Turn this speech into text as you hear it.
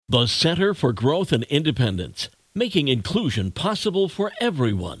The Center for Growth and Independence, making inclusion possible for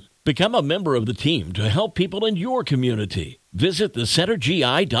everyone. Become a member of the team to help people in your community. Visit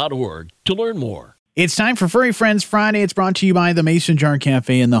thecentergi.org to learn more. It's time for Furry Friends Friday. It's brought to you by the Mason Jar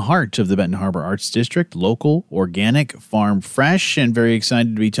Cafe in the heart of the Benton Harbor Arts District. Local, organic, farm fresh, and very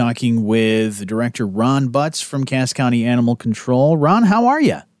excited to be talking with Director Ron Butts from Cass County Animal Control. Ron, how are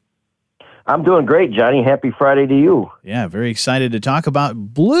you? I'm doing great, Johnny. Happy Friday to you. Yeah, very excited to talk about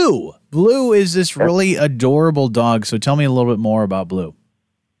Blue. Blue is this really adorable dog, so tell me a little bit more about Blue.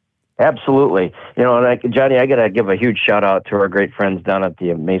 Absolutely. You know, and Johnny, I got to give a huge shout out to our great friends down at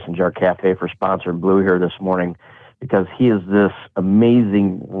the Mason Jar Cafe for sponsoring Blue here this morning, because he is this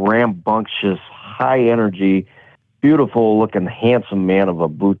amazing, rambunctious, high energy, beautiful looking, handsome man of a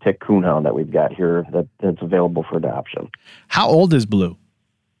blue tick coonhound that we've got here that's available for adoption. How old is Blue?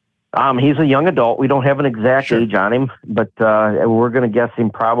 He's a young adult. We don't have an exact age on him, but we're going to guess him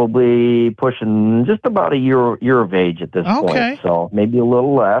probably pushing just about a year of age at this point. So maybe a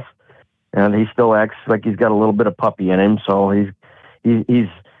little less. And he still acts like he's got a little bit of puppy in him. So he's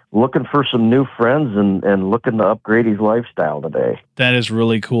looking for some new friends and looking to upgrade his lifestyle today. That is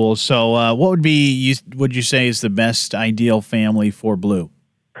really cool. So what would you say is the best ideal family for Blue?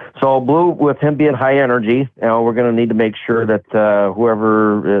 So Blue, with him being high energy, we're going to need to make sure that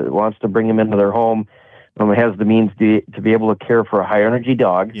whoever wants to bring him into their home has the means to be able to care for a high energy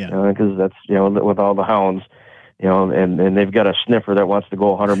dog. Because that's, with all the hounds, and they've got a sniffer that wants to go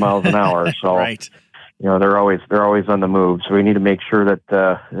 100 miles an hour. So, right. They're always on the move. So we need to make sure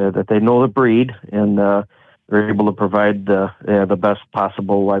that they know the breed and they're able to provide the best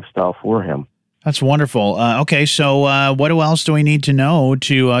possible lifestyle for him. That's wonderful. Okay, so what else do we need to know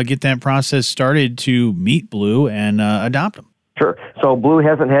to get that process started to meet Blue and adopt him? Sure. So Blue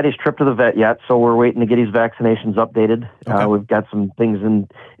hasn't had his trip to the vet yet, so we're waiting to get his vaccinations updated. Okay. We've got some things in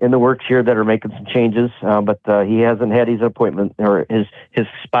the works here that are making some changes, but he hasn't had his appointment or his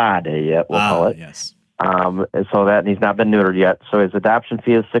spa day yet, we'll call it. Yes. And he's not been neutered yet. So his adoption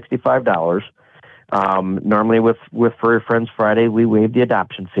fee is $65. Normally with Furry Friends Friday, we waive the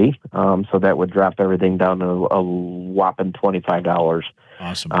adoption fee. So that would drop everything down to a whopping $25.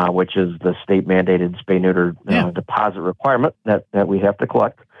 Awesome. Which is the state mandated spay-neuter deposit requirement that we have to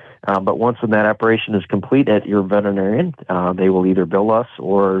collect. But once that operation is complete at your veterinarian, they will either bill us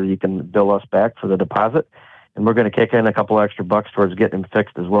or you can bill us back for the deposit. And we're going to kick in a couple extra bucks towards getting him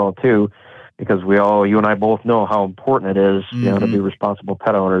fixed as well, too. Because you and I both know how important it is, to be responsible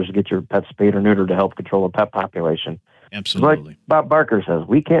pet owners, to get your pet spayed or neutered to help control the pet population. Absolutely. Like Bob Barker says,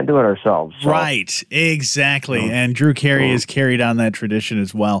 we can't do it ourselves. So. Right, exactly. And Drew Carey has carried on that tradition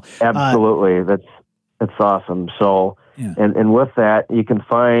as well. Absolutely. That's awesome. So, and with that, you can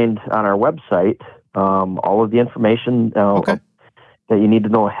find on our website all of the information that you need to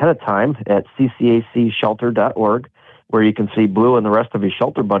know ahead of time at ccacshelter.org. where you can see Blue and the rest of his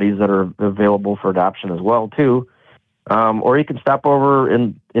shelter buddies that are available for adoption as well, too. Or you can stop over,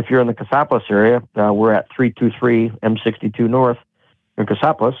 if you're in the Cassopolis area, we're at 323 M62 North in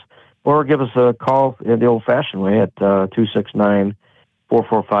Cassopolis, or give us a call in the old-fashioned way at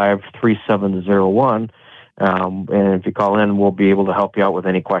 269-445-3701. And if you call in, we'll be able to help you out with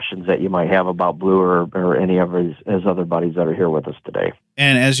any questions that you might have about Blue or any of his other buddies that are here with us today.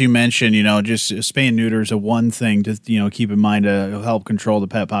 And as you mentioned, just spay and neuter is one thing to keep in mind to help control the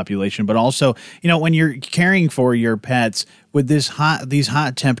pet population, but also when you're caring for your pets with these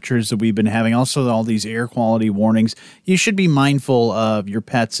hot temperatures that we've been having, also all these air quality warnings, you should be mindful of your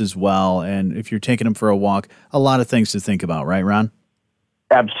pets as well. And if you're taking them for a walk, a lot of things to think about, right, Ron?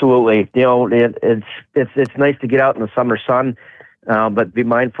 Absolutely. It's nice to get out in the summer sun, but be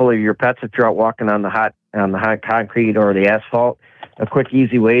mindful of your pets if you're out walking on the hot concrete or the asphalt. A quick,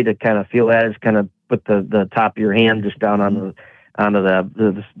 easy way to kind of feel that is kind of put the top of your hand just down onto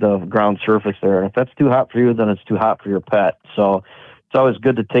the ground surface there. And if that's too hot for you, then it's too hot for your pet. So it's always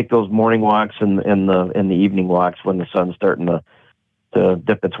good to take those morning walks and the evening walks when the sun's starting to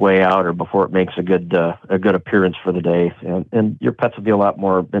dip its way out or before it makes a good appearance for the day, and your pets will be a lot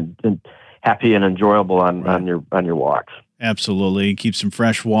more happy and enjoyable on your walks. Absolutely. Keep some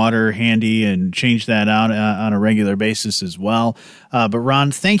fresh water handy and change that out on a regular basis as well. But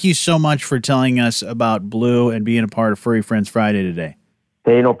Ron, thank you so much for telling us about Blue and being a part of Furry Friends Friday today.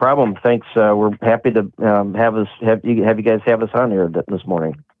 Hey, no problem. Thanks. We're happy to have you guys have us on here this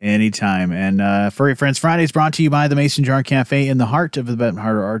morning. Anytime. And Furry Friends Friday is brought to you by the Mason Jar Cafe in the heart of the Benton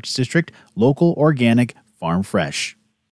Harbor Arts District. Local, organic, farm fresh.